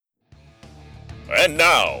And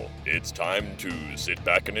now, it's time to sit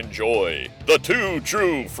back and enjoy the Two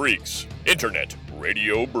True Freaks Internet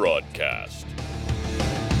Radio Broadcast.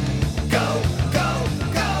 Go, go,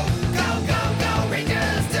 go, go, go, go,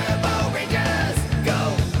 Rangers, Turbo Rangers!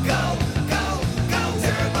 Go, go, go, go,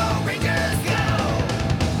 Turbo Rangers, go!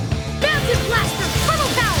 Bouncy Blaster, Turbo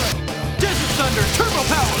Power! Desert Thunder, Turbo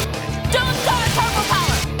Power! Dome Star, Turbo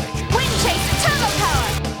Power! Wind Chaser, Turbo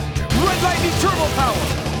Power! Red Lightning, Turbo Power!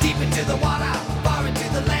 Deep into the water, far into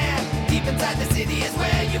the land. Deep inside the city is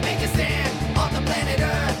where you make a stand. On the planet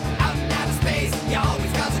Earth, out in outer space, you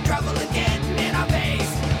always causing trouble and getting in our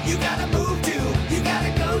face. You gotta move to, you gotta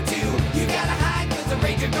go to, you gotta hide cause the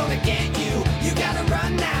ranger gonna get you. You gotta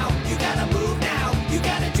run now, you gotta move now, you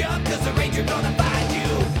gotta jump cause the ranger gonna find you.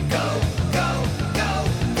 Go, go, go,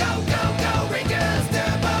 go, go, go, Rangers,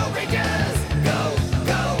 Turbo Rangers. Go,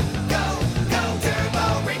 go, go, go, Turbo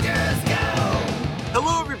Rangers, go.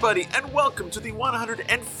 Hello everybody, and welcome to the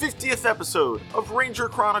 150th episode of Ranger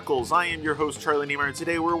Chronicles. I am your host, Charlie Niemeyer, and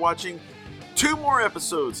today we're watching two more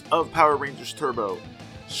episodes of Power Rangers Turbo,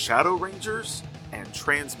 Shadow Rangers and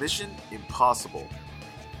Transmission Impossible.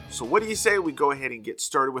 So what do you say we go ahead and get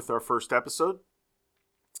started with our first episode?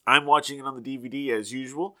 I'm watching it on the DVD as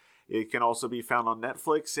usual. It can also be found on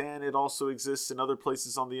Netflix, and it also exists in other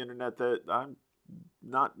places on the internet that I'm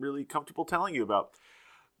not really comfortable telling you about.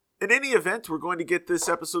 In any event, we're going to get this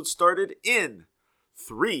episode started in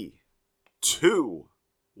 3, 2,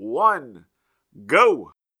 1,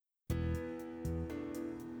 go!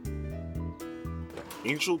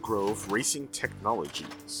 Angel Grove Racing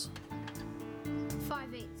Technologies.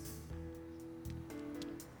 5/8.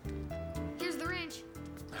 Here's the wrench.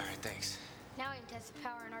 Alright, thanks. Now I can test the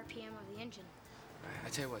power and RPM of the engine. Alright, I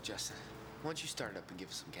tell you what, Justin. Why don't you start it up and give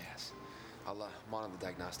us some gas? I'll monitor the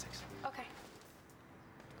diagnostics. Okay.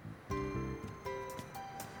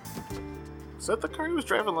 Is that the car he was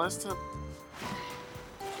driving last time?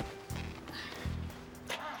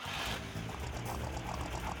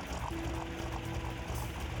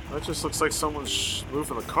 That just looks like someone's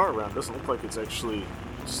moving the car around. It doesn't look like it's actually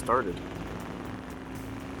started.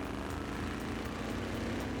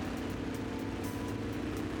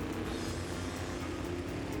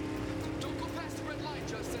 Don't go past the red line,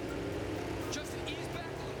 Justin. Justin, ease back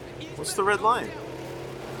a little bit. Ease What's back. the red Go line? down.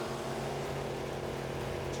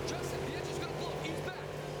 Justin, the engine's gonna blow. Ease back.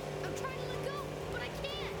 I'm trying to let go, but I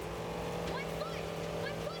can't.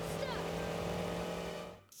 My foot's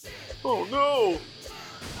stuck. Oh no!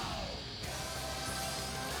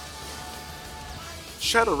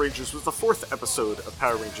 Shadow Rangers was the fourth episode of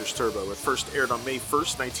Power Rangers Turbo. It first aired on May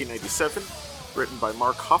 1st, 1997, written by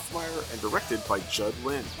Mark Hoffmeyer and directed by Judd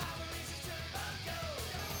Lynn.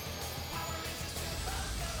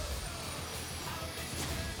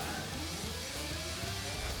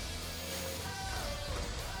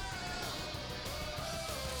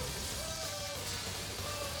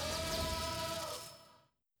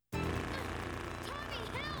 Tommy,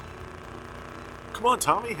 help! Come on,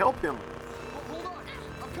 Tommy, help him! Hold on.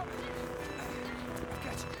 I'm coming. I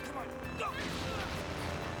got you. Come on. Go.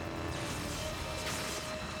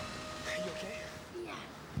 You okay? Yeah.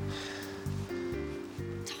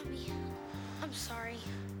 Tommy, I'm sorry.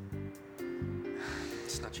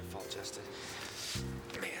 It's not your fault, Justin.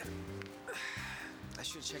 Man. I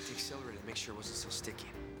should have checked the accelerator to make sure it wasn't so sticky.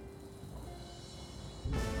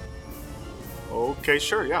 Okay,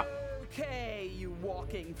 sure, yeah. Okay, you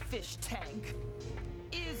walking fish tank.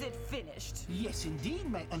 Is it finished? Yes, indeed,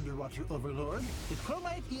 my underwater overlord. The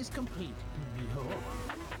chromite is complete. Behold.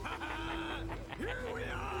 Here we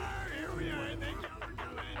are! Thank y'all for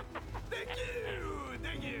coming!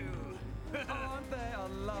 Thank you! Aren't they a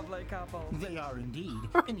lovely couple? They are indeed.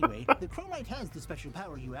 Anyway, the chromite has the special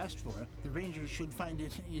power you asked for. The Rangers should find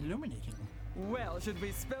it illuminating. Well, should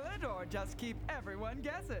we spill it or just keep everyone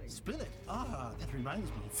guessing? Spill it. Ah, that reminds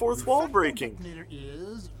me. Fourth The wall front breaking. detonator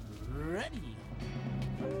is ready.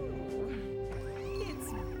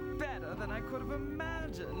 It's better than I could have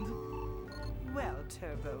imagined. Well,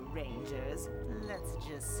 Turbo Rangers, let's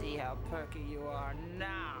just see how perky you are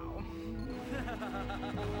now.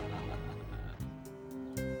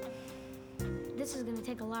 This is gonna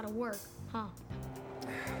take a lot of work, huh?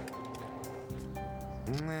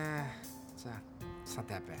 Nah, it's not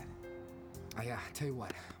that bad. Tell you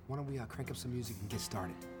what, why don't we crank up some music and get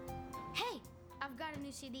started? Hey, I've got a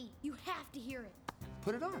new CD. You have to hear it.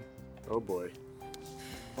 Put it on. Oh boy.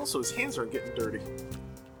 Also, his hands aren't getting dirty.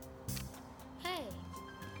 Hey,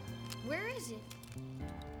 where is it?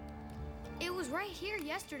 It was right here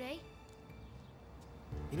yesterday.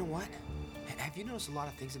 You know what? Have you noticed a lot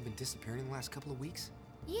of things have been disappearing in the last couple of weeks?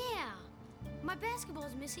 Yeah, my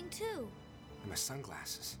basketball's missing too. And my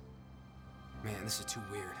sunglasses. Man, this is too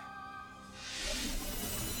weird.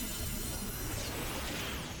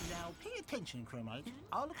 Now pay attention, Chromite.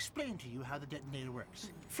 I'll explain to you how the detonator works.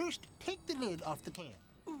 First, take the lid off the can.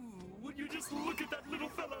 Would you just look at that little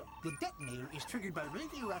fella? The detonator is triggered by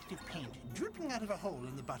radioactive paint dripping out of a hole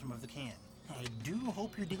in the bottom of the can. I do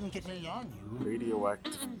hope you didn't get any on you.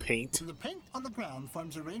 Radioactive paint. The paint on the ground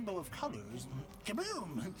forms a rainbow of colors.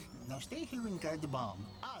 Kaboom! Now stay here and guard the bomb.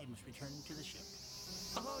 I must return to the ship.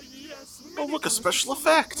 Oh, yes. Oh, look, a special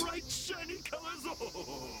effect. Bright, shiny colors.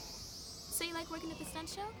 Oh. So you like working at the stunt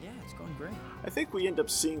show? Yeah, it's going great. I think we end up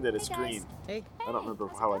seeing that it's Hey, guys. green. Hey. I don't remember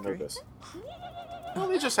how I know this. Oh,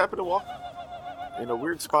 they just happen to walk in a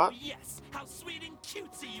weird spot. Oh, yes. How sweet and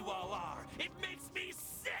cutesy you all are. It makes me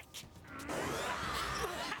sick.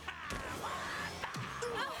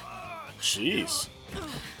 Jeez. You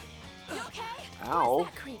okay? Ow.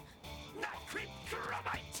 Creep. Not creep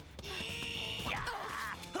Chromite.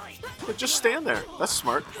 But just stand there. That's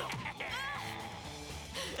smart.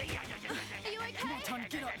 Are you okay? Come on, Tony,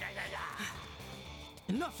 get up.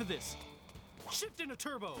 Enough of this. Shift into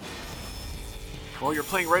turbo. Oh, you're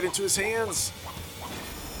playing right into his hands.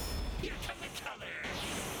 Here come the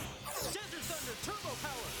colors. Desert Thunder turbo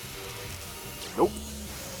power. Nope.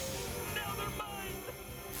 Now they're mine.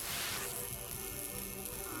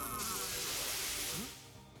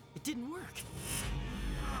 It didn't work.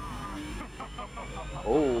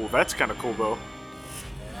 Oh, that's kind of cool, though.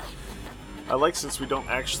 I like since we don't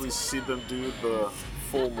actually see them do the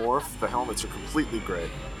full morph, the helmets are completely gray.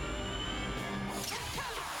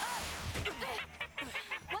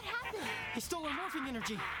 What happened? He stole our morphing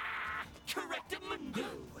energy. Correctamundo.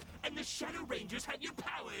 And the Shadow Rangers had your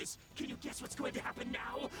powers. Can you guess what's going to happen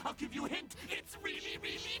now? I'll give you a hint. It's really,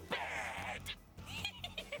 really bad.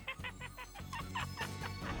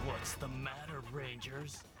 What's the matter,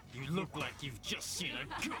 Rangers? You look like you've just seen a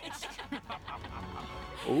ghost.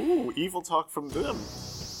 Ooh, evil talk from them.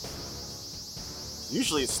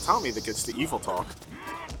 Usually it's Tommy that gets the evil talk.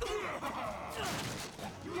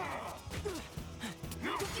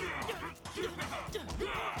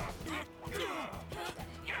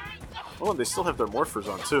 Oh, and they still have their morphers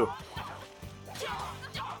on, too.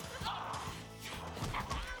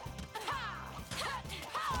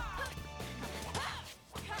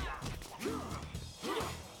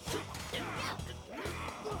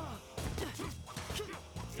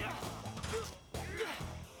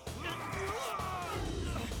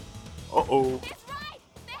 Uh-oh. It's right!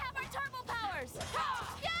 They have our turbo powers!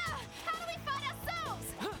 Yeah! How do we find ourselves?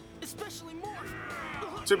 Especially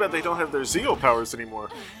morph. Too bad they don't have their Zeo powers anymore.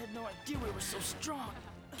 I had no idea we were so strong.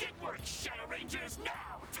 Get work, Shadow Rangers,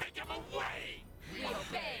 now! Take them away! We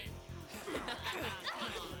obey.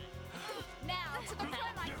 Now to the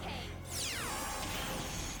Chromite cave.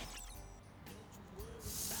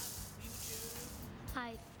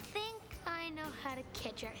 I think I know how to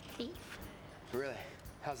catch our thief. Really?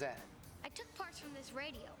 How's that? I took parts from this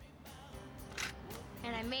radio,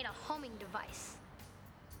 and I made a homing device.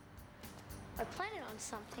 I planted on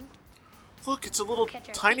something. Look, it's a little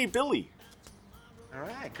tiny Billy. All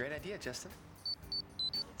right, great idea, Justin.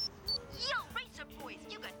 Yo, Racer Boys,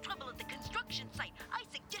 you got trouble at the construction site. I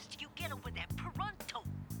suggest you get over there pronto.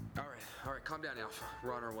 All right, calm down, Alpha.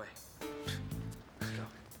 We're on our way. Let's go.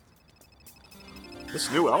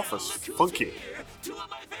 This new Alpha's funky. Two of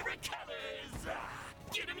my favorite colors!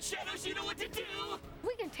 Get him, Shadows, you know what to do!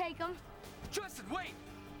 We can take them. Justin, wait.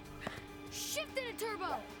 Shift into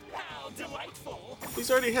turbo. How delightful!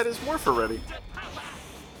 He's already had his morpher ready.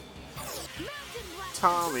 Mountain blast.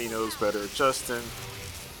 Tommy knows better. Justin,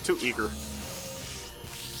 too eager.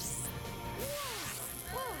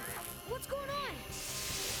 Whoa, what's going on?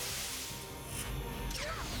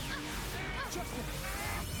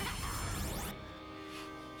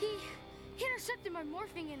 He intercepted my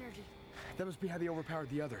morphing energy. That must be how they overpowered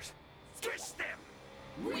the others. Squish them!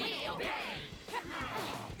 We obey.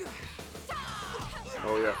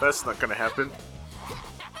 Oh yeah, that's not gonna happen.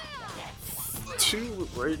 2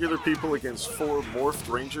 regular people against 4 morphed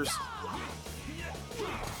rangers.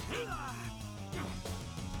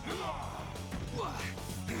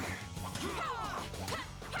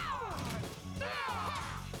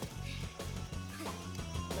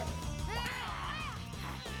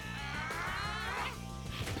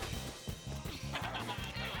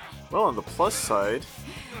 Well, on the plus side,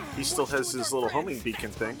 he still has his little homing beacon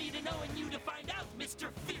thing. Need to know and you to find out, Mr.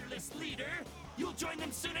 Fearless Leader. You'll join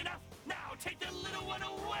them soon enough. Now take the little one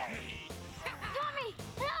away. Tommy,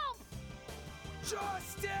 help!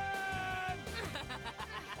 Justin!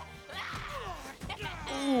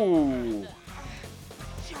 Ooh.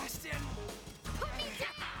 Justin! Put me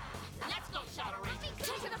down. Let's go,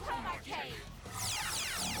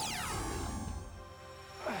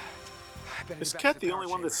 better Is get back Cat to the the power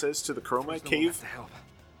only one chamber. that says to the Chromite There's no one cave? left to help.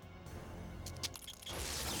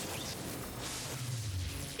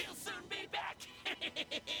 He'll soon be back.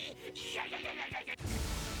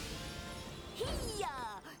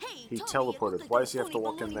 Hey, He Tommy, teleported. it looked like Why the does he have to phony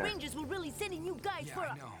walk in baloney there? Rangers were really sending you guys Yeah, for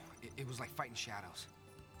I a... know. It was like fighting shadows.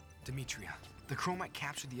 Demetria, the Chromite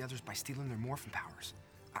captured the others by stealing their morphin powers.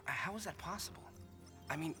 How is that possible?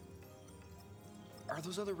 I mean, are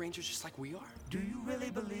those other Rangers just like we are? Do you really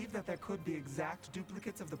believe that there could be exact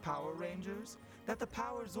duplicates of the Power Rangers? That the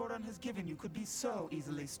power Zordon has given you could be so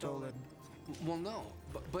easily stolen? Well, no.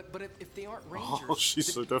 But if they aren't Rangers... Oh,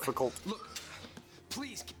 she's so difficult. Look,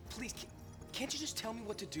 please, can't you just tell me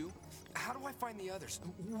what to do? How do I find the others?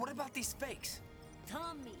 What about these fakes?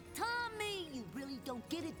 Tommy, you really don't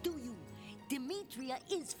get it, do you? Demetria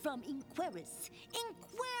is from Inquirus.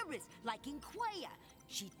 Inquirus, like inquire.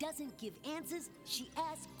 She doesn't give answers, she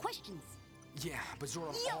asks questions. Yeah, but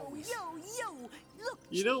Zordon always... Yo, look,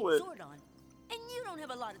 You know she's what? Zordon. And you don't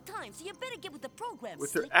have a lot of time, so you better get with the program,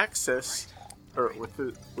 With her Slick. access, or with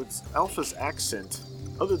Alpha's accent,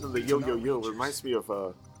 other than the yo, it reminds me of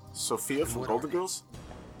Sophia from Golden Girls.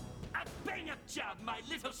 A bang-up job, my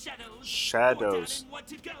little shadows. Shadows. One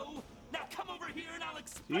to go. Now come over here and I'll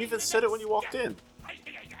explain. You even the said it next when you walked in.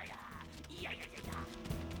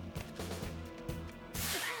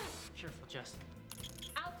 Careful, Jess.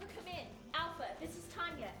 Alpha, come in. Alpha, this is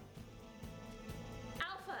Tanya.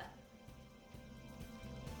 Alpha.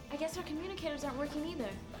 I guess our communicators aren't working either.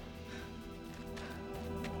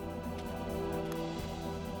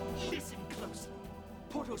 Listen closely.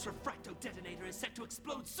 Porto's refracto detonator is set to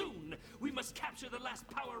explode soon. We must capture the last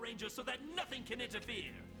Power Ranger so that nothing can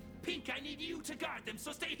interfere. Pink, I need you to guard them,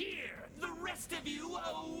 so stay here. The rest of you,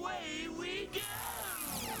 away we go!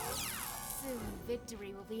 Soon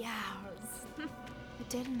victory will be ours. The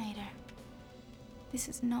detonator. This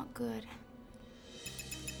is not good.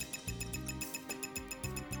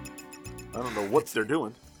 I don't know what they're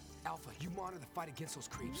doing. Alpha, you monitor the fight against those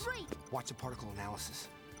creeps. Right. Watch the particle analysis.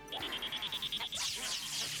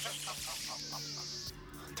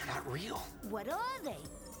 They're not real. What are they?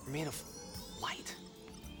 They're made of light.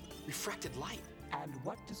 Refracted light. And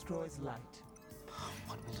what destroys light?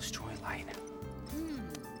 What will destroy light?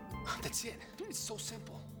 That's it. It's so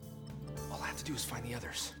simple. All I have to do is find the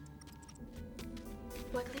others.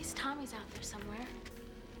 Well, at least Tommy's out there somewhere.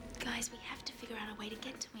 Guys, we have to figure out a way to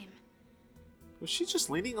get to him. Was she just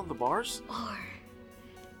leaning on the bars? Or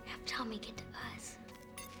have Tommy get to us.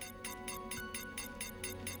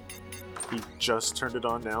 He just turned it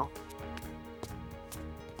on now.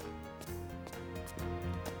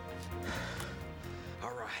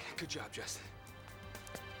 All right. Good job, Justin.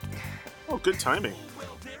 Oh, good timing.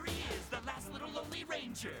 Well, there he is, the last little lonely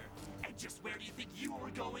ranger. And just where do you think you are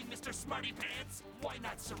going, Mr. Smarty Pants? Why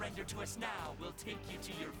not surrender to us now? We'll take you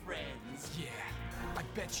to your friends. Yeah, I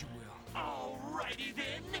bet you will. Alrighty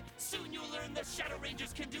then. Soon you'll learn that Shadow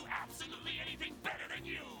Rangers can do absolutely anything better than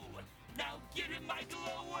you. Now get in my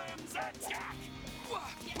glowworms attack!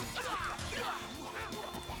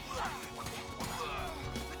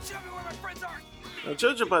 Tell me where my friends are! Now,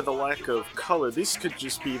 judging by the lack of color, these could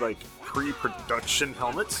just be like pre-production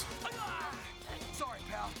helmets. Sorry,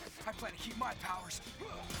 pal. I plan to keep my powers.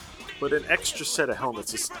 But an extra set of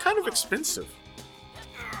helmets is kind of expensive.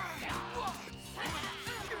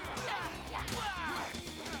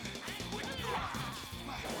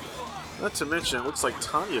 Not to mention, it looks like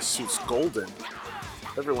Tanya's suit's golden.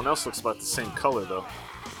 Everyone else looks about the same color, though.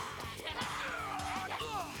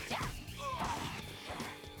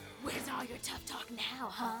 Where's all your tough talk now,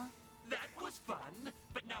 huh? That was fun,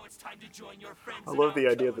 but now it's time to join your friends. I love the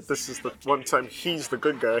idea that this is the one time he's the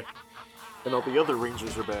good guy, and all the other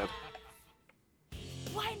Rangers are bad.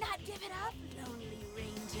 Why not give it up, Lonely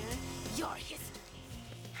Ranger? Your history.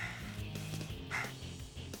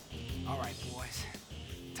 All right, boys.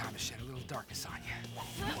 Time to shed a little darkness on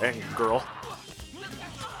you. Dang, girl.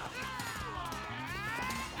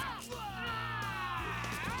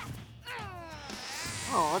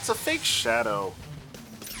 Oh, it's a fake shadow.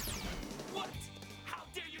 What? How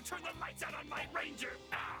dare you turn the lights out on my ranger?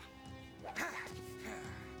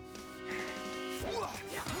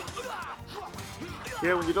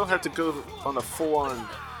 Yeah, when you don't have to go on a full-on...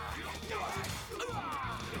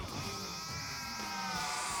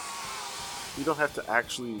 You don't have to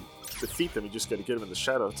actually defeat them, you just gotta get them in the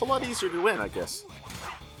shadow. It's a lot easier to win, I guess.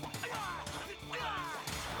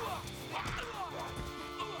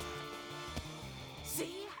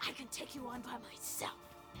 See? I can take you on by myself.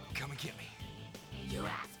 Come and get me. You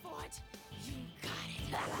asked for it. You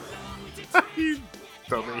got it. You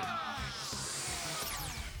dummy.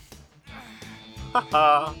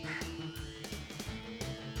 Haha.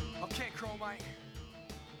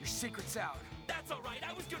 secret's out. That's all right.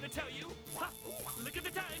 I was going to tell you. Ha, look at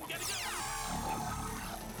the time. Gotta go.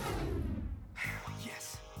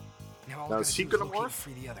 Yes. Now all Now I is gotta he do gonna locate and morph?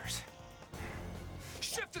 free the others.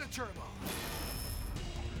 Shift to the turbo.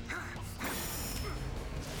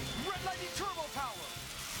 Red lightning turbo power.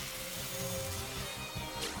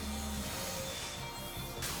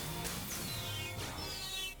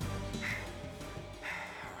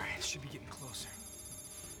 All right, should be getting closer.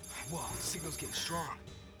 Whoa, the signal's getting strong.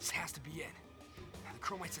 This has to be it. The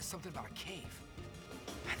Chromite says something about a cave.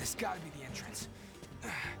 This gotta be the entrance.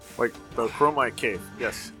 Like the Chromite cave.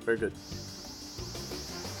 Yes, very good.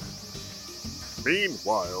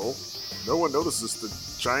 Meanwhile, no one notices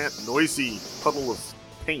the giant, noisy puddle of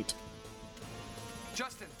paint.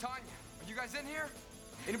 Justin, Tanya, are you guys in here?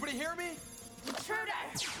 Anybody hear me? Intruder!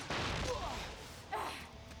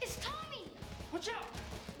 It's Tommy! Watch out!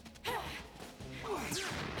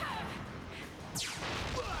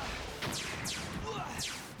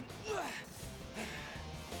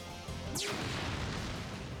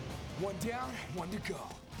 One down, one to go.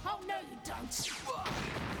 Oh, no, you don't.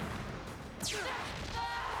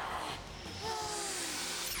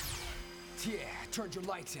 Yeah, turned your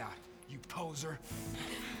lights out, you poser.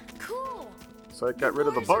 Cool! So I got rid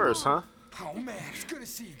of the bars, huh? Oh man, it's good to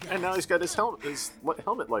see you guys. And now he's got his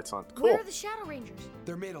helmet lights on. Cool. Where are the Shadow Rangers?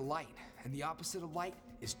 They're made of light, and the opposite of light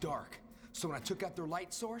is dark. So when I took out their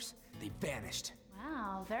light source, they vanished.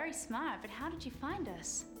 Wow, very smart, but how did you find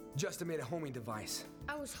us? Justin made a homing device.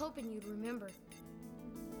 I was hoping you'd remember.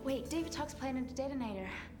 Wait, David Talk's planted a detonator.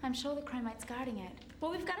 I'm sure the Chromite's guarding it.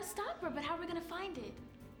 Well, we've got to stop her, but how are we going to find it?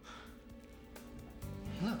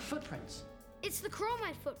 Look, footprints. It's the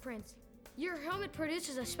Chromite footprints. Your helmet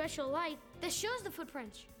produces a special light that shows the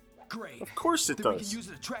footprints. Great. Of course it then we does. can use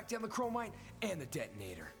it to track down the Chromite and the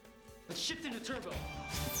detonator. Let's shift into turbo.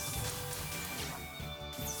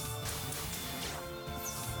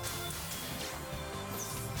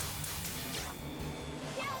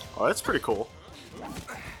 Oh, that's pretty cool. Hey,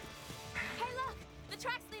 look! The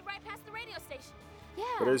tracks lead right past the radio station. Yeah.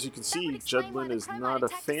 But as you can see, Judlin is not a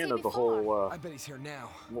fan of the whole I bet he's here now.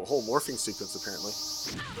 whole morphing sequence, apparently.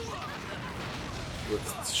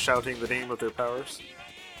 With shouting the name of their powers.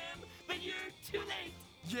 But you're too late.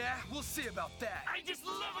 Yeah, we'll see about that. I just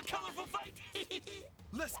love a colorful fight.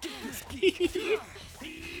 Let's get this geek.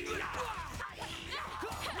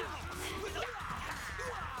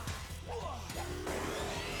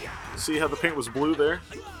 See how the paint was blue there?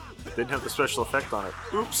 Didn't have the special effect on it.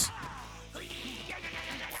 Oops.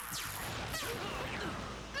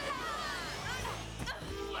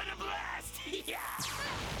 What a blast!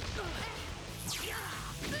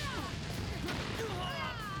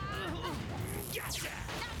 Gotcha!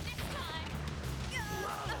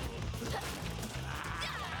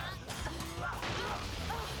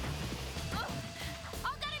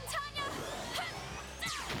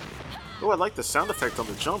 Oh, I like the sound effect on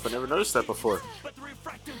the jump. I never noticed that before. But the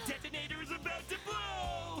refractor detonator is about to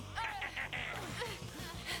blow!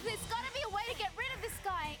 There's got to be a way to get rid of this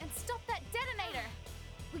guy and stop that detonator.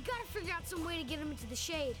 We gotta figure out some way to get him into the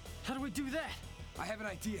shade. How do we do that? I have an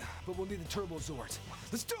idea, but we'll need the turbo zords.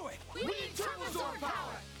 Let's do it! We need turbo zord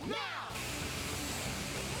power now.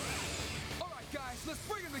 All right, guys, let's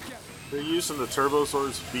bring them together. They're using the turbo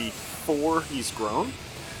swords before he's grown?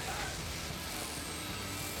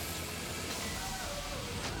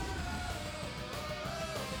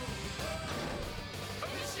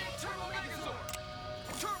 Initiate turbo megazord.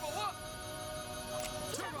 Turbo up.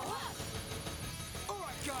 Turbo up. All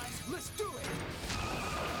right, guys, let's do it.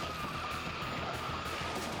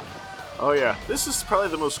 Oh yeah, this is probably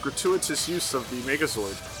the most gratuitous use of the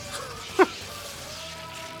Megazord.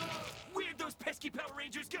 Where'd those pesky Power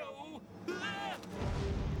Rangers go? Ah!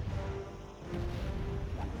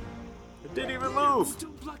 It didn't even move!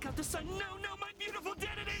 Don't block out the sun. No, no, my beautiful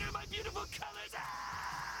detonator, my beautiful colors.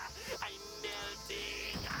 Ah! I'm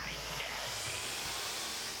melting. I'm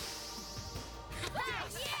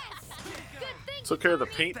melting. Yes! Good thing. Took care of the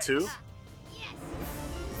paint too?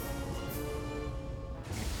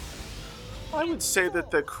 I would say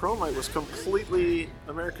that the Chromite was completely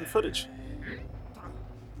American footage.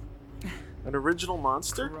 An original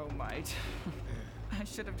monster? Chromite. I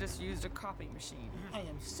should have just used a copy machine. I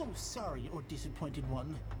am so sorry, O disappointed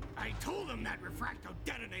one. I told him that refracto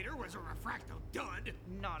detonator was a refracto dud.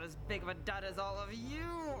 Not as big of a dud as all of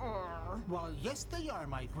you are. Well, yes, they are,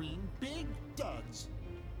 my queen. Big duds.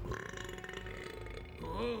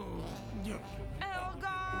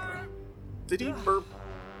 Elgar! Did he burp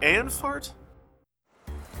and fart?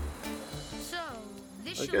 So,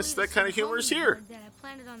 this I should guess lead that us to kind the of humor is homing here. board that I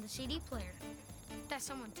planted on the CD player that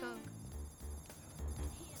someone took.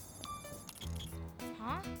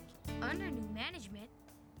 Huh? Under new management?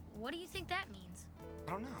 What do you think that means?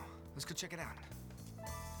 I don't know. Let's go check it out.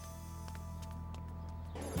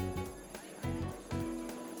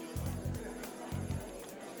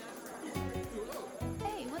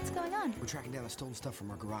 Hey, what's going on? We're tracking down the stolen stuff from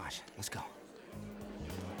our garage. Let's go.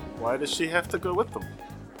 Why does she have to go with them?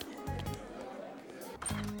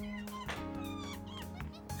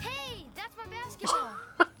 Hey, that's my basketball.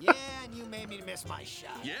 Yeah, and you made me miss my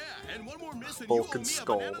shot. Yeah, and one more miss and Bulk and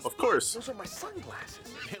Skull, of course. Those are my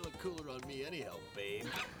sunglasses. They look cooler on me anyhow, babe.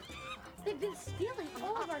 They've been stealing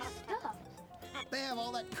all of our stuff. They have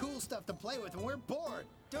all that cool stuff to play with, and we're bored.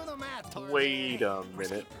 Do the math, Tarzan. Wait a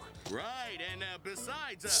minute. Right, and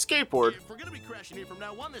besides... Skateboard. If we're gonna be crashing here from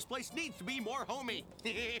now on, this place needs to be more homey.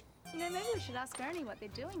 You know, maybe we should ask Ernie what they're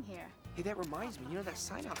doing here. Hey, that reminds me. You know that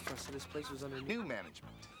sign out front said this place was under new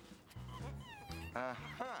management.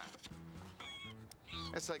 Uh-huh.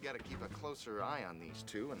 Guess I gotta keep a closer eye on these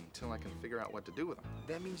two until I can figure out what to do with them.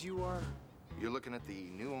 That means you are... You're looking at the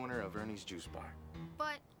new owner of Ernie's Juice Bar.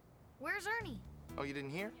 But where's Ernie? Oh, you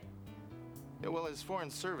didn't hear? Yeah, well, his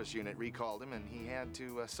foreign service unit recalled him, and he had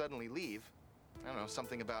to suddenly leave. I don't know,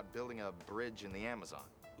 something about building a bridge in the Amazon.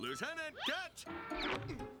 Lieutenant, catch!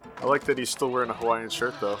 I like that he's still wearing a Hawaiian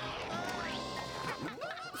shirt, though.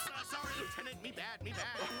 Sorry, Lieutenant, me bad.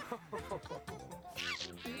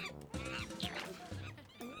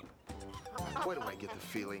 Why do I get the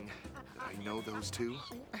feeling that I know those two?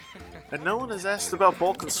 And no one has asked about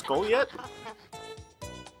Bulk and Skull yet?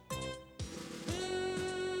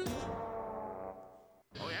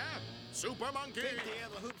 Oh, yeah? Super Monkey! Big deal,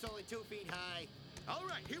 the hoop's only 2 feet high. All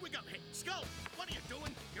right, here we go. Hey, Skull, what are you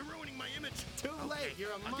doing? You're ruining my image. Too late,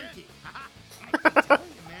 you're a monkey. Again. I'm telling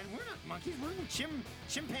you, man, we're not monkeys, we're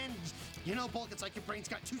chimpanzees. You know, Bulk, it's like your brain's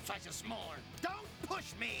got 2 sizes smaller. Don't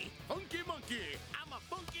push me! Funky monkey. I'm a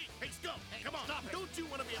funky. Hey, Skull, come on. Stop it. Don't you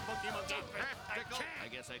want to be a funky monkey? Stop it. I Tickle? can't. I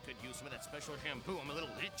guess I could use some of that special shampoo. I'm a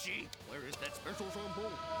little itchy. Where is that special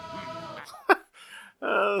shampoo?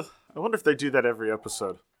 I wonder if they do that every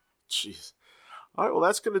episode. Jeez. All right, well,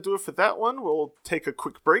 that's going to do it for that one. We'll take a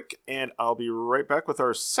quick break, and I'll be right back with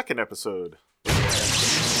our second episode.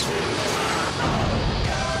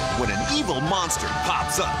 When an evil monster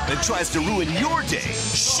pops up and tries to ruin your day,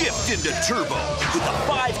 shift into Turbo with the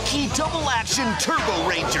 5-key double-action Turbo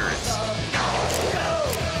Rangers.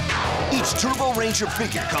 Each Turbo Ranger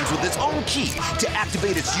figure comes with its own key to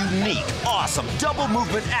activate its unique, awesome double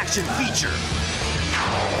movement action feature.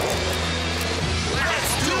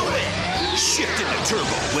 Let's do it! Shift into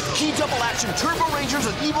Turbo with key double-action Turbo Rangers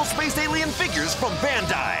and evil space alien figures from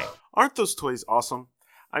Bandai. Aren't those toys awesome?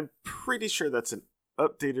 I'm pretty sure that's an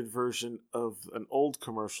updated version of an old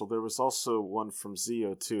commercial. There was also one from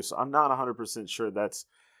Zeo too, so I'm not 100% sure that's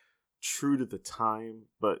true to the time,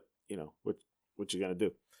 but you know, what you gonna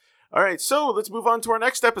do? All right, so let's move on to our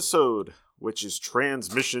next episode, which is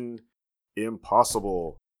Transmission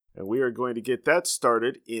Impossible. And we are going to get that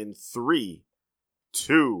started in 3,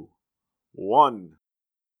 2, 1,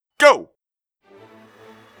 go!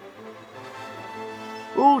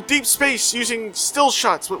 Ooh, deep space using still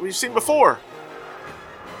shots, what we've seen before.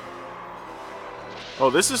 Oh,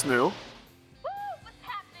 this is new. Woo! What's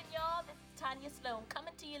happening, y'all? This is Tanya Sloan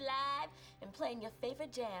coming to you live and playing your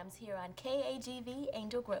favorite jams here on KAGV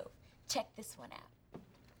Angel Grove. Check this one out.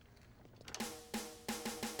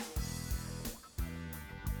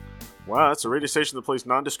 Wow, that's a radio station that plays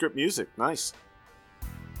nondescript music. Nice.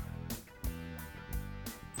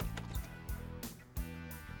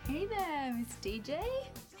 Hey there, Miss DJ.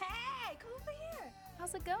 Hey, come over here.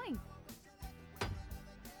 How's it going?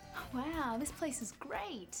 Wow, this place is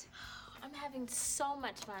great. I'm having so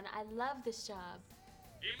much fun. I love this job.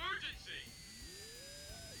 Emergency!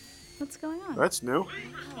 What's going on? That's new.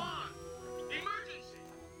 Please respond! Emergency!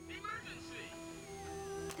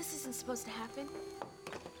 Emergency! This isn't supposed to happen.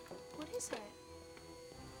 What is it?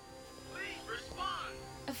 Please respond!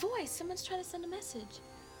 A voice. Someone's trying to send a message.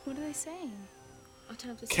 What are they saying? I'll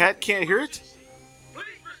turn up this. Cat can't hear it? Please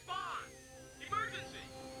respond! Emergency!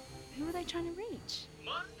 Who are they trying to reach?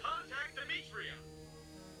 Must contact Demetria!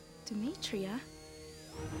 Demetria?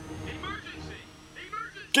 Emergency!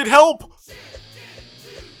 Emergency! Get help!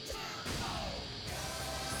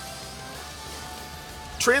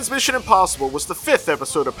 Transmission Impossible was the 5th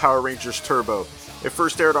episode of Power Rangers Turbo. It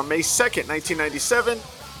first aired on May 2nd, 1997,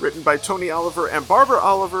 written by Tony Oliver and Barbara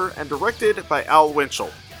Oliver, and directed by Al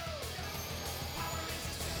Winchell.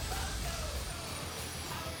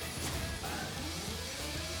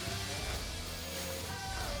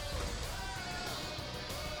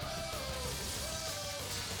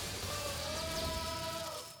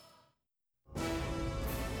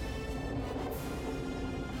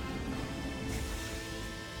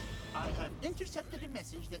 intercepted a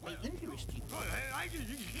message that may interest you.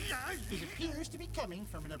 It appears to be coming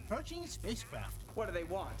from an approaching spacecraft. What do they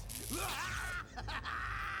want?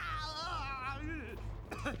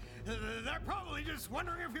 They're probably just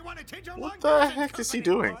wondering if we want to change our What the heck is he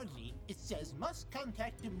doing? Hardly. It says must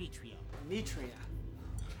contact Demetria. Demetria.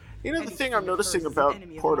 You know, the thing I'm noticing about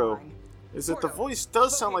Porto is that the voice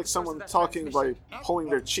does sound like someone talking by pulling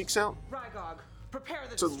their cheeks out Rygog, prepare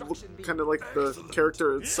the to look destruction beam. kind of like the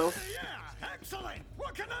character itself. Excellent!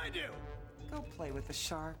 What can I do? Go play with the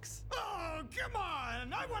sharks. Oh, come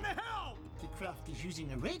on! I want to help! The craft is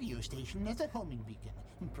using a radio station as a homing beacon.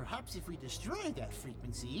 Perhaps if we destroy that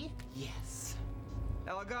frequency... Yes.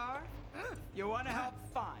 Elgar, you want to help?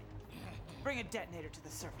 Fine. Bring a detonator to the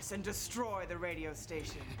surface and destroy the radio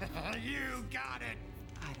station. You got it!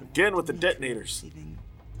 Again with the detonators. Receiving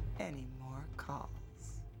any more calls?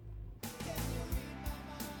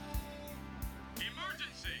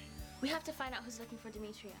 Emergency! We have to find out who's looking for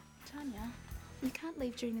Demetria. Tanya, you can't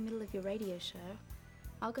leave during the middle of your radio show.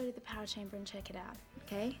 I'll go to the power chamber and check it out,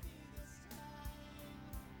 okay?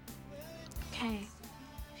 Okay.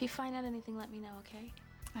 If you find out anything, let me know, okay?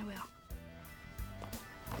 I will.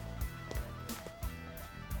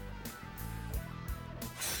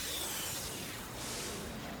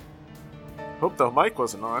 Hope the mic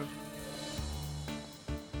wasn't on.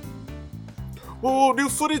 Whoa, new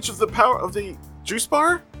footage of the power of the juice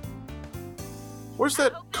bar? Where's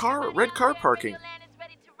that car, red car parking? Land is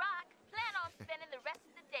ready to rock. Plan on spending the rest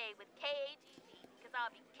of the day with KAGV, because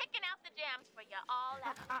I'll be kicking out the jams for you all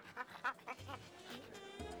out.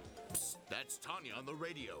 That's Tanya on the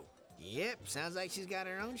radio. Yep, sounds like she's got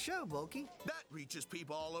her own show, Bulky. That reaches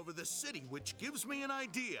people all over the city, which gives me an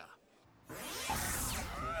idea.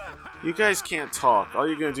 You guys can't talk. All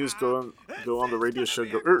you're gonna do is go on the radio show.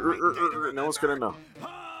 Go. No one's gonna know. Oh,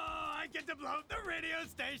 I get to blow up the radio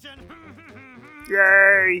station.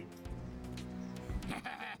 Yay!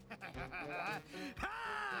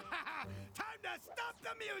 Time to stop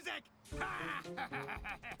the music.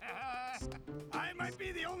 I might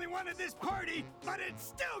be the only one at this party, but it's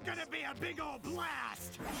still gonna be a big old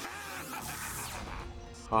blast.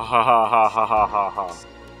 Ha ha ha ha ha ha ha ha.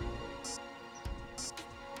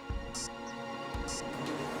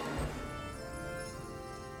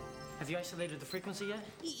 Have you isolated the frequency yet?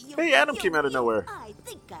 Hey, Adam came out of nowhere. I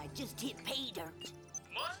think I just hit pay dirt.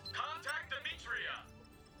 Must contact Demetria.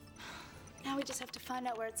 Now we just have to find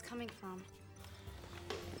out where it's coming from.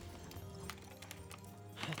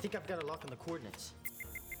 I think I've got a lock on the coordinates.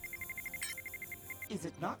 Is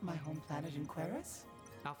it not my home planet Inquirus?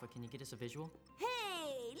 Alpha, can you get us a visual?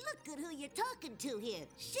 Hey, look at who you're talking to here.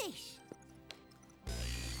 Sheesh.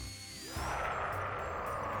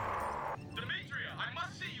 Demetria, I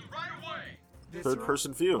must see you right away. Third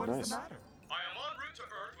person view, What nice. is the matter? I am en route to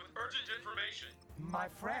Earth with urgent information. My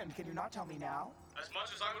friend, can you not tell me now? As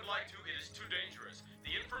much as I would like to, it is too dangerous.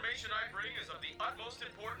 The information I bring is of the utmost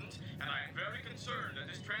importance, and I am very concerned that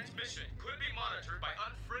this transmission could be monitored by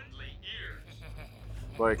unfriendly ears.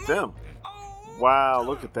 Like them. Wow,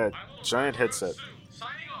 look at that giant headset.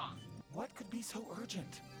 Signing off. What could be so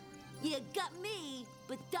urgent? You got me,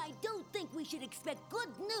 but I don't think we should expect good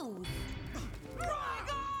news.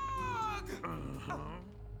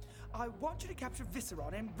 I want you to capture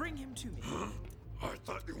Visceron and bring him to me. I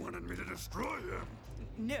thought you wanted me to destroy him.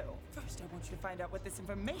 No, first I want you to find out what this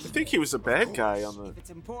information I think he was a bad guy on If it's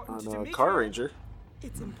important to the Demetria, Car Ranger.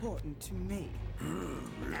 It's important to me.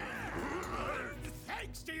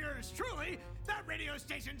 Thanks to yours truly, that radio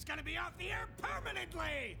station's gonna be off the air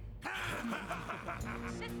permanently.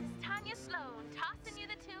 This is Tanya Sloan, tossing you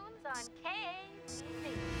the tunes on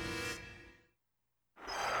KAGV.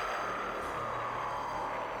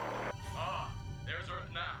 Ah, there's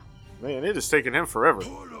Earth now. Man, it is taking him forever.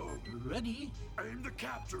 Ready? Aim the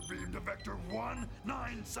capture beam to vector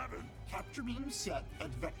 197. Capture beam set at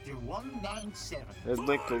vector 197. It's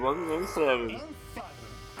like the 117. And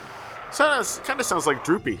fire. Kind of sounds like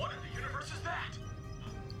Droopy. What in the universe is that?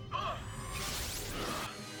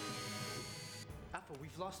 Alpha,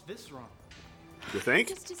 we've lost Visceron. You think?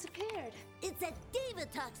 Just disappeared. It's that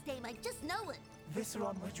Divatox name. I just know it.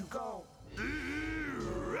 Visceron, where'd you go?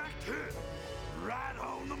 Direct hit. Right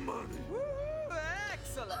on the money. Woo,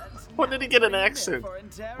 excellent. When did he get an accent?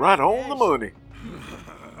 Right on the money.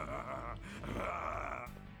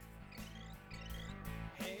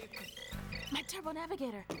 My turbo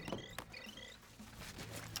navigator.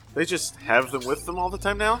 They just have them with them all the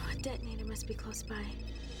time now? A detonator must be close by.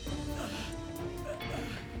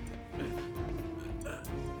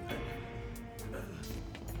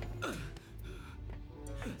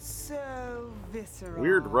 So visceral.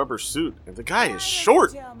 Weird rubber suit, and the guy Why is don't you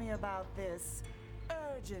short. Tell me about this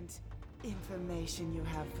urgent information you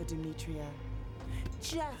have for Demetria.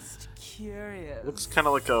 Just curious. Looks kind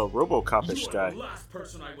of like a RoboCop-ish You guy. are the last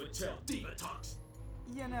person I would tell. Diva talks.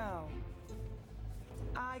 You know,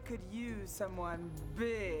 I could use someone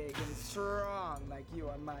big and strong like you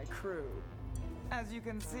on my crew. As you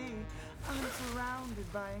can see, I'm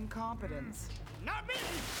surrounded by incompetence. Not me!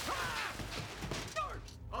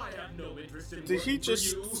 I have no interest in Did he working for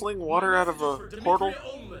just you. fling water out of a portal?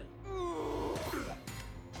 Only.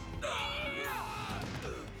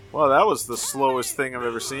 Well, that was the slowest thing I've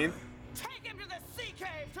ever seen. Take him to the sea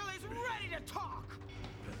cave till he's ready to talk.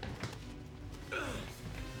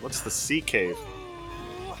 What's the sea cave?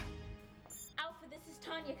 Alpha, this is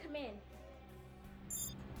Tanya. Come in.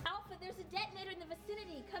 Alpha, there's a detonator in the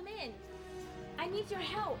vicinity. Come in. I need your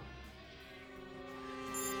help.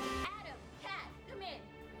 Adam, Cat, come in.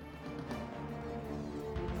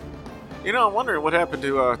 You know, I'm wondering what happened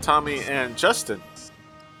to Tommy and Justin.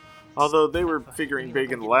 Although they were figuring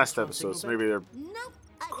big in the last episode, so maybe they're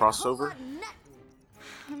crossover.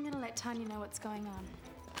 I'm gonna let Tanya know what's going on.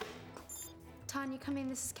 Tanya, come in.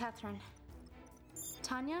 This is Catherine.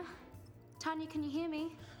 Tanya? Tanya, can you hear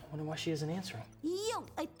me? I wonder why she isn't answering. Yo,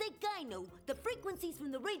 I think I know. The frequencies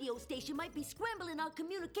from the radio station might be scrambling our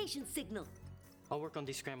communication signal. I'll work on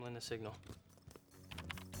descrambling the signal.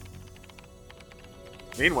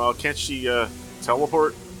 Meanwhile, can't she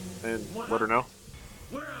teleport and let her know?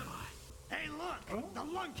 Where am I? Hey, look! The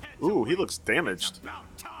lung can't. Ooh, he looks damaged. About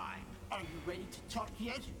time. Are you ready to talk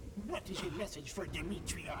yet? What is your message for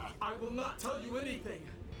Demetria? I will not tell you anything.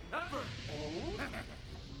 Ever.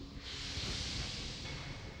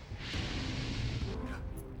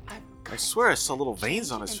 I swear I saw little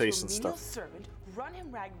veins on his Into face a and menial stuff. servant, run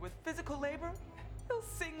him ragged with physical labor. He'll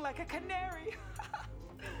sing like a canary.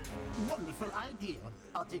 Wonderful idea.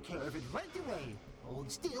 I'll take care of it right away.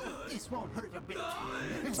 Hold still. This won't hurt a bit.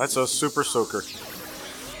 That's a super soaker.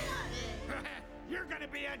 You're gonna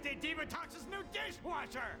be Auntie Diva Tox's new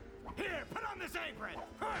dishwasher. Here, put on this apron.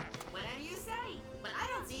 Whatever you say, but I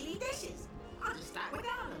don't see any dishes. I'll just start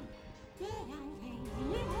without them.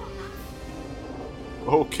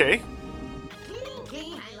 Okay.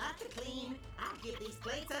 Clean, I love to clean. I'll give these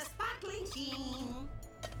plates a sparkling sheen.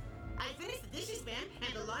 I finished the dishes, ma'am,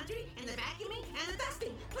 and the laundry, and the vacuuming, and the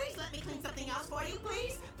dusting. Please let me clean something else for you,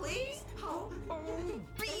 please, please. Oh,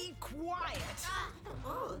 be quiet.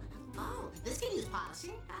 This can use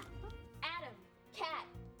polishing. Adam, Cat,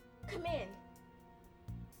 come in.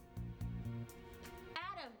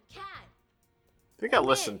 Adam, Cat. They got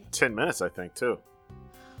less than 10 minutes, I think, too.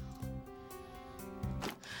 I've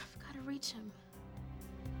got to reach him.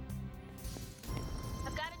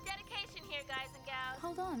 I've got a dedication here, guys and gals.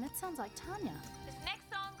 Hold on, that sounds like Tanya. This next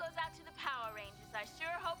song goes out to the Power Rangers. I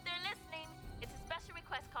sure hope they're listening. It's a special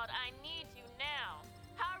request called I Need You Now.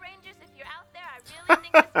 Power Rangers, if you're out there, I really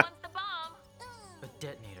think this one's the bomb. A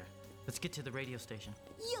detonator. Let's get to the radio station.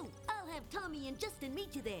 Yo, I'll have Tommy and Justin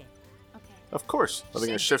meet you there. Okay. Of course. Are they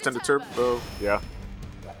going to shift into turbo? Yeah.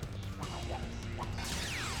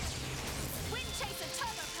 Wind Chaser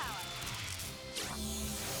Turbo Power.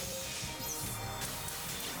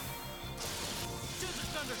 Desert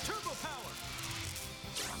Thunder Turbo Power!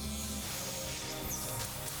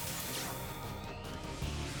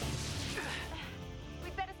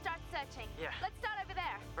 We'd better start searching. Yeah. Let's start over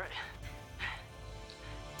there. Right.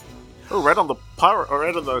 Oh, right on the power, or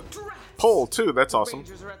right on the pole, too. That's awesome.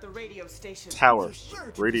 Rangers are at the radio station. Tower.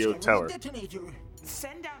 Radio tower.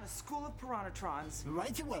 Send down a school of Piranatrons.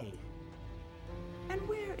 Right away. And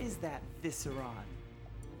where is that Visceron?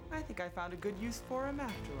 I think I found a good use for him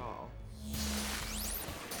after all.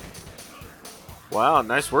 Wow,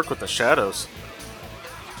 nice work with the shadows.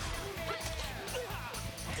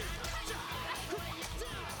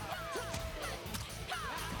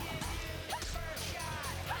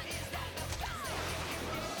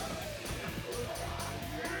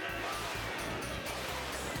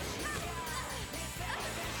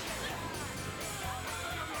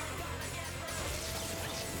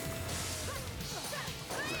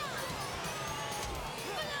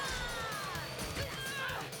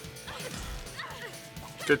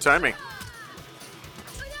 Good timing.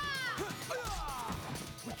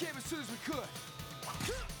 We came as soon as we could.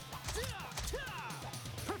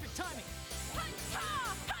 Perfect timing.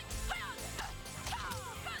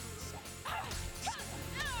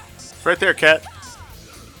 It's right there, Cat.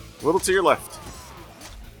 A little to your left.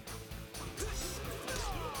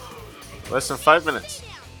 Less than 5 minutes.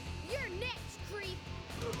 You're next, creep.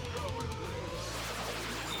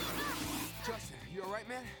 Justin, you alright,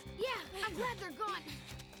 man? Yeah, I'm glad they're gone.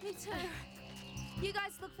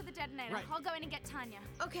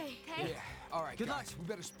 okay? Yeah. All right, guys. We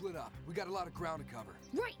better split up. We got a lot of ground to cover.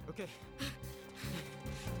 Right. Okay.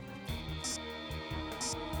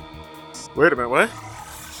 Wait a minute, what?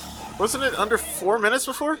 Wasn't it under 4 minutes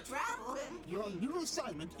before? Your new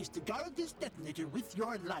assignment is to guard this detonator with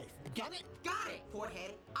your life. Got it? Got it,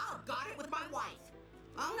 Porthead. I'll guard it with my wife.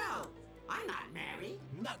 Oh no, I'm not married.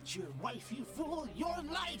 Not your wife, you fool. Your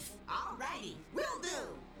life. Alrighty, will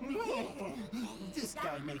do. This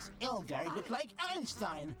guy makes Elgar look like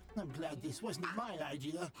Einstein. I'm glad this wasn't my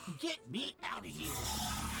idea. Get me out of here.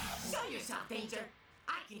 Show yourself, Danger.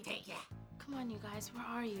 I can take you. Come on, you guys. Where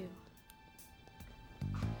are you?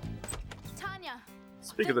 Tanya.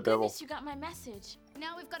 Speak of the devil. Goodness, you got my message.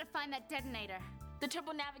 Now we've got to find that detonator. The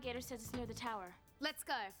turbo navigator says it's near the tower. Let's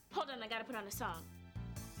go. Hold on, I gotta put on a song.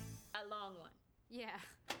 A long one. Yeah.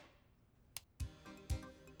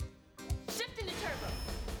 Shift into turbo.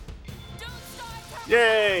 Don't start turbo.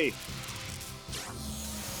 Yay!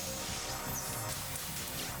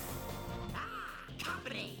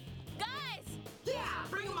 Company. Guys! Yeah,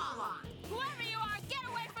 bring them all on. Whoever you are, get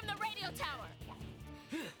away from the radio tower.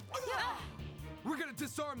 We're gonna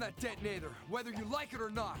disarm that detonator, whether you like it or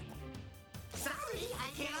not. Sorry, I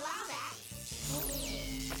can't allow that.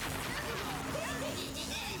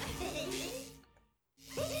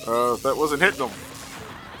 That wasn't hitting them.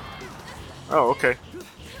 Oh, okay.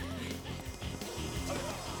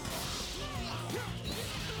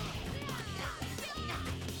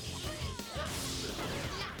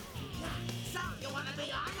 So, you want to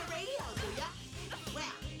be on the radio, do ya?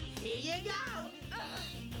 Well, here you go.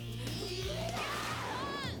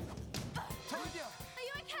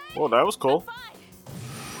 Well, that was cool.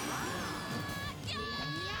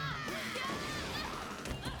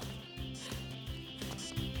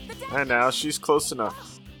 And now she's close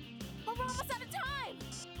enough. We're almost out of time.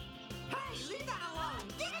 Hey, leave that alone.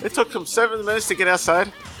 It took him 7 minutes to get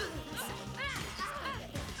outside.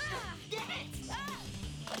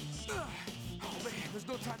 Oh man, there's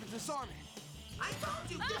no time to disarm it. I told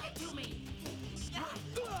you, give it to me.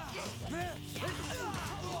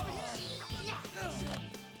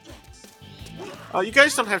 Oh, you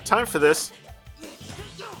guys don't have time for this.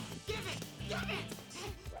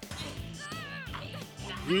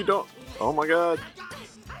 You don't. Oh my god.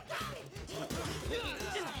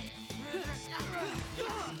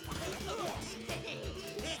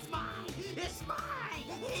 It's mine. It's mine.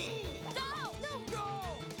 No,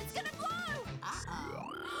 it's gonna blow.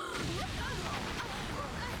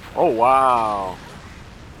 Oh wow.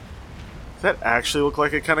 That actually looked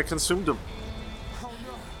like it kind of consumed him. Oh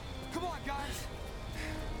no. Come on, guys.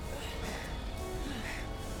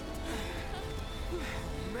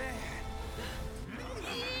 Man.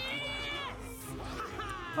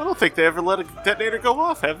 I don't think they ever let a detonator go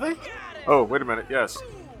off, have they? Oh, wait a minute. Yes.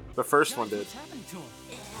 The first one did.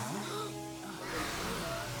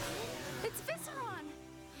 It's Visceron.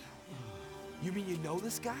 You mean you know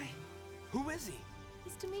this guy? Who is he?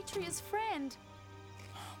 He's Demetria's friend.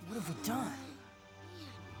 What have we done?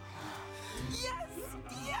 Yes!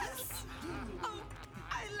 Yes! Oh,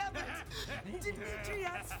 I love it!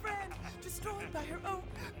 Demetria's friend, destroyed by her own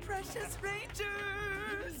precious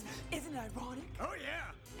rangers! Isn't it ironic? Oh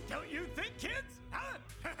yeah! Don't you think, kids? Huh?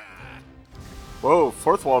 Whoa,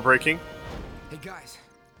 fourth wall breaking. Hey guys,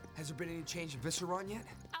 has there been any change in Visceron yet?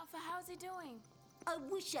 Alpha, how's he doing? I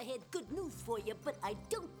wish I had good news for you, but I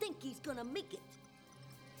don't think he's gonna make it.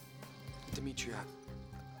 Demetria,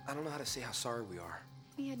 I don't know how to say how sorry we are.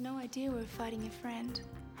 We had no idea we were fighting your friend.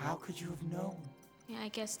 How could you have known? Yeah, I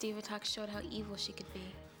guess Divatox showed how evil she could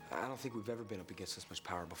be. I don't think we've ever been up against this much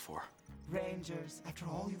power before. Rangers, after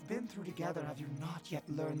all you've been through together, have you not yet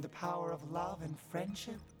learned the power of love and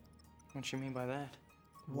friendship? What you mean by that?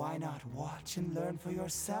 Why not watch and learn for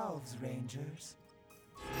yourselves, Rangers?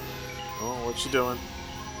 Oh, what you doing?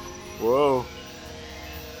 Whoa.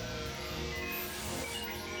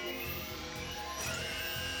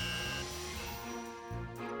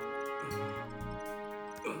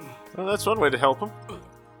 Well, that's one way to help him.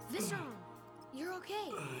 Visceron, you're okay.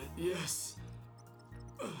 Yes.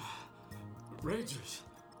 Rangers.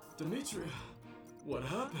 Demetria. What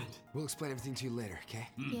happened? We'll explain everything to you later, okay?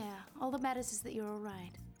 Yeah, all that matters is that you're all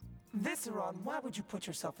right. Visceron, why would you put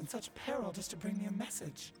yourself in such peril just to bring me a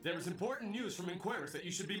message? There is important news from Inquirus that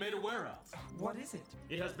you should be made aware of. What is it?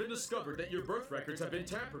 It has been discovered that your birth records have been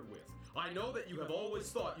tampered with. I know that you have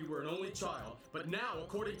always thought you were an only child, but now,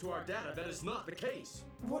 according to our data, that is not the case.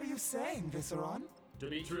 What are you saying, Visceron?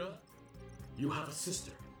 Demetria, you have a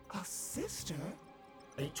sister. A sister?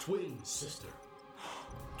 A twin sister.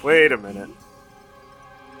 Wait a minute.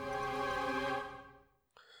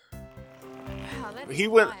 Wow, that's He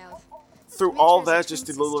went wild. through all that just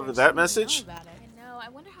to deliver that message? I know. I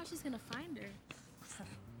wonder how she's gonna find her.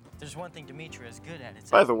 There's one thing Demetria is good at. It's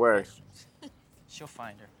By the way, she'll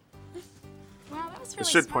find her. Wow, that was I really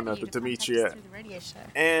should smart point of out you that to contact us Demetria through the radio show.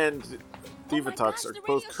 and Oh Divatox are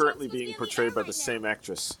both currently being portrayed by the same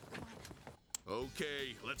actress.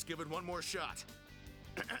 Okay, let's give it one more shot.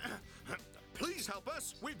 Please help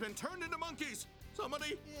us. We've been turned into monkeys.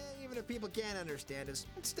 Somebody. Yeah, even if people can't understand us,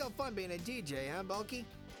 it's still fun being a DJ, huh, Bulky?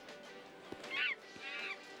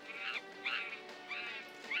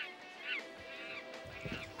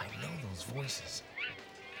 I know those voices.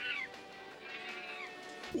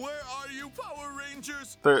 Where are you, Power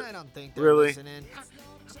Rangers? I don't think they're really? listening.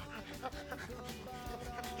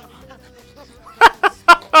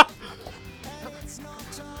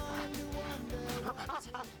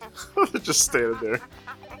 They're just standing there.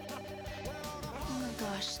 Oh my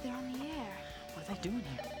gosh, they're on the air. What are they doing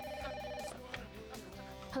here?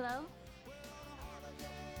 Hello?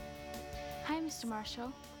 Hi, Mr.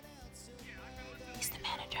 Marshall. He's the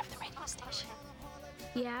manager of the radio station.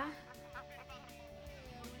 Yeah?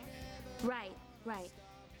 Right. I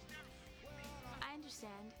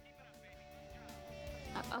understand.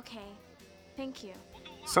 Okay. Thank you.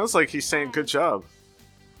 Sounds like he's saying good job.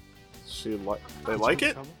 They like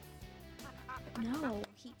it? No,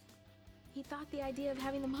 he thought the idea of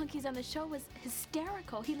having the monkeys on the show was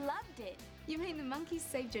hysterical. He loved it. You mean the monkeys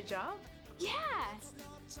saved your job? Yeah.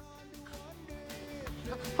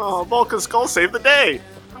 Oh, Bulk and Skull saved the day.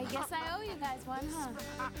 I guess I owe you guys one, huh?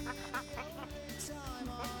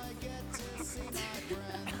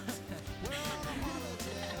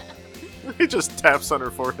 He just taps on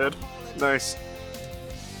her forehead. Nice.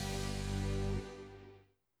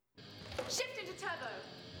 Shift into turbo.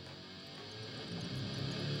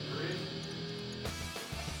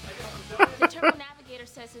 The turbo navigator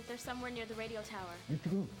says that they're somewhere near the radio tower.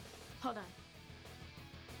 Hold on.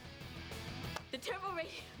 The turbo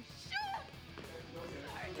radio.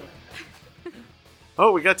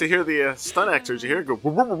 Oh, we got to hear the stunt actors. You hear it go.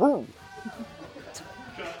 Woo, woo, woo, woo.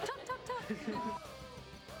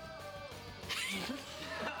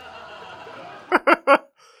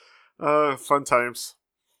 Fun times.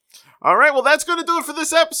 All right, well, that's going to do it for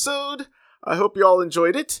this episode. I hope you all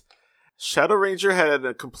enjoyed it. Shadow Ranger had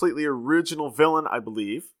a completely original villain, I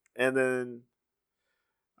believe. And then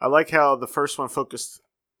I like how the first one focused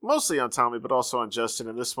mostly on Tommy, but also on Justin.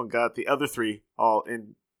 And this one got the other three all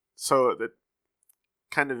in. So that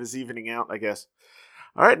kind of is evening out, I guess.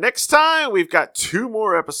 All right, next time we've got 2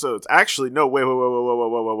 more episodes. Actually, no,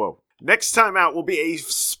 whoa. Next time out will be a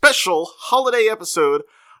special holiday episode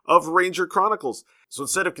of Ranger Chronicles. So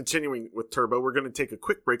instead of continuing with Turbo, we're going to take a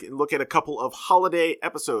quick break and look at a couple of holiday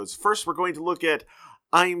episodes. First, we're going to look at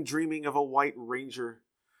I'm Dreaming of a White Ranger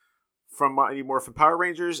from Mighty Morphin Power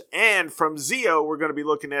Rangers. And from Zeo, we're going to be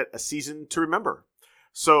looking at A Season to Remember.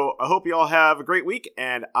 So I hope you all have a great week,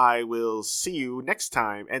 and I will see you next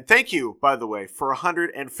time. And thank you, by the way, for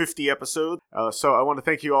 150 episodes. So I want to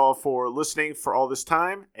thank you all for listening for all this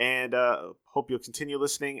time, and hope you'll continue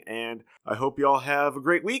listening. And I hope you all have a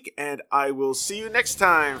great week, and I will see you next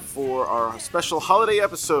time for our special holiday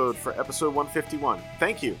episode for episode 151.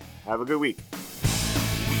 Thank you. Have a good week.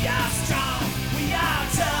 We are strong, we are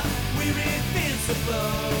tough, we're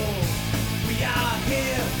invincible. We are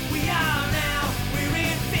here, we are now, we're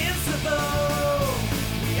invincible.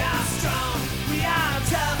 We are strong, we are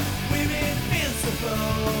tough, we're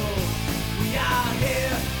invincible. We are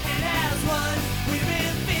here, and as one, we're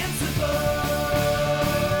invincible.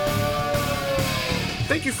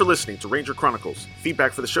 Thank you for listening to Ranger Chronicles.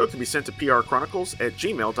 Feedback for the show can be sent to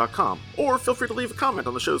prchronicles@gmail.com, or feel free to leave a comment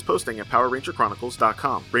on the show's posting at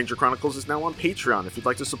powerrangerchronicles.com. Ranger Chronicles is now on Patreon. If you'd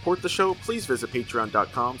like to support the show, please visit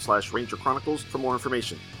patreon.com/Ranger Chronicles for more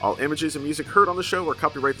information. All images and music heard on the show are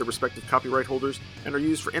copyright their respective copyright holders and are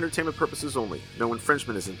used for entertainment purposes only. No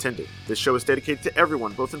infringement is intended. This show is dedicated to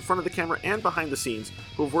everyone, both in front of the camera and behind the scenes,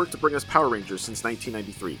 who have worked to bring us Power Rangers since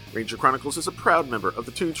 1993. Ranger Chronicles is a proud member of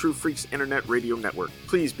the Two True Freaks Internet Radio Network.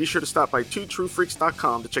 Please be sure to stop by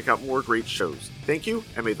twotruefreaks.com to check out more great shows. Thank you,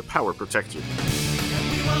 and may the power protect you.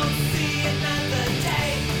 We won't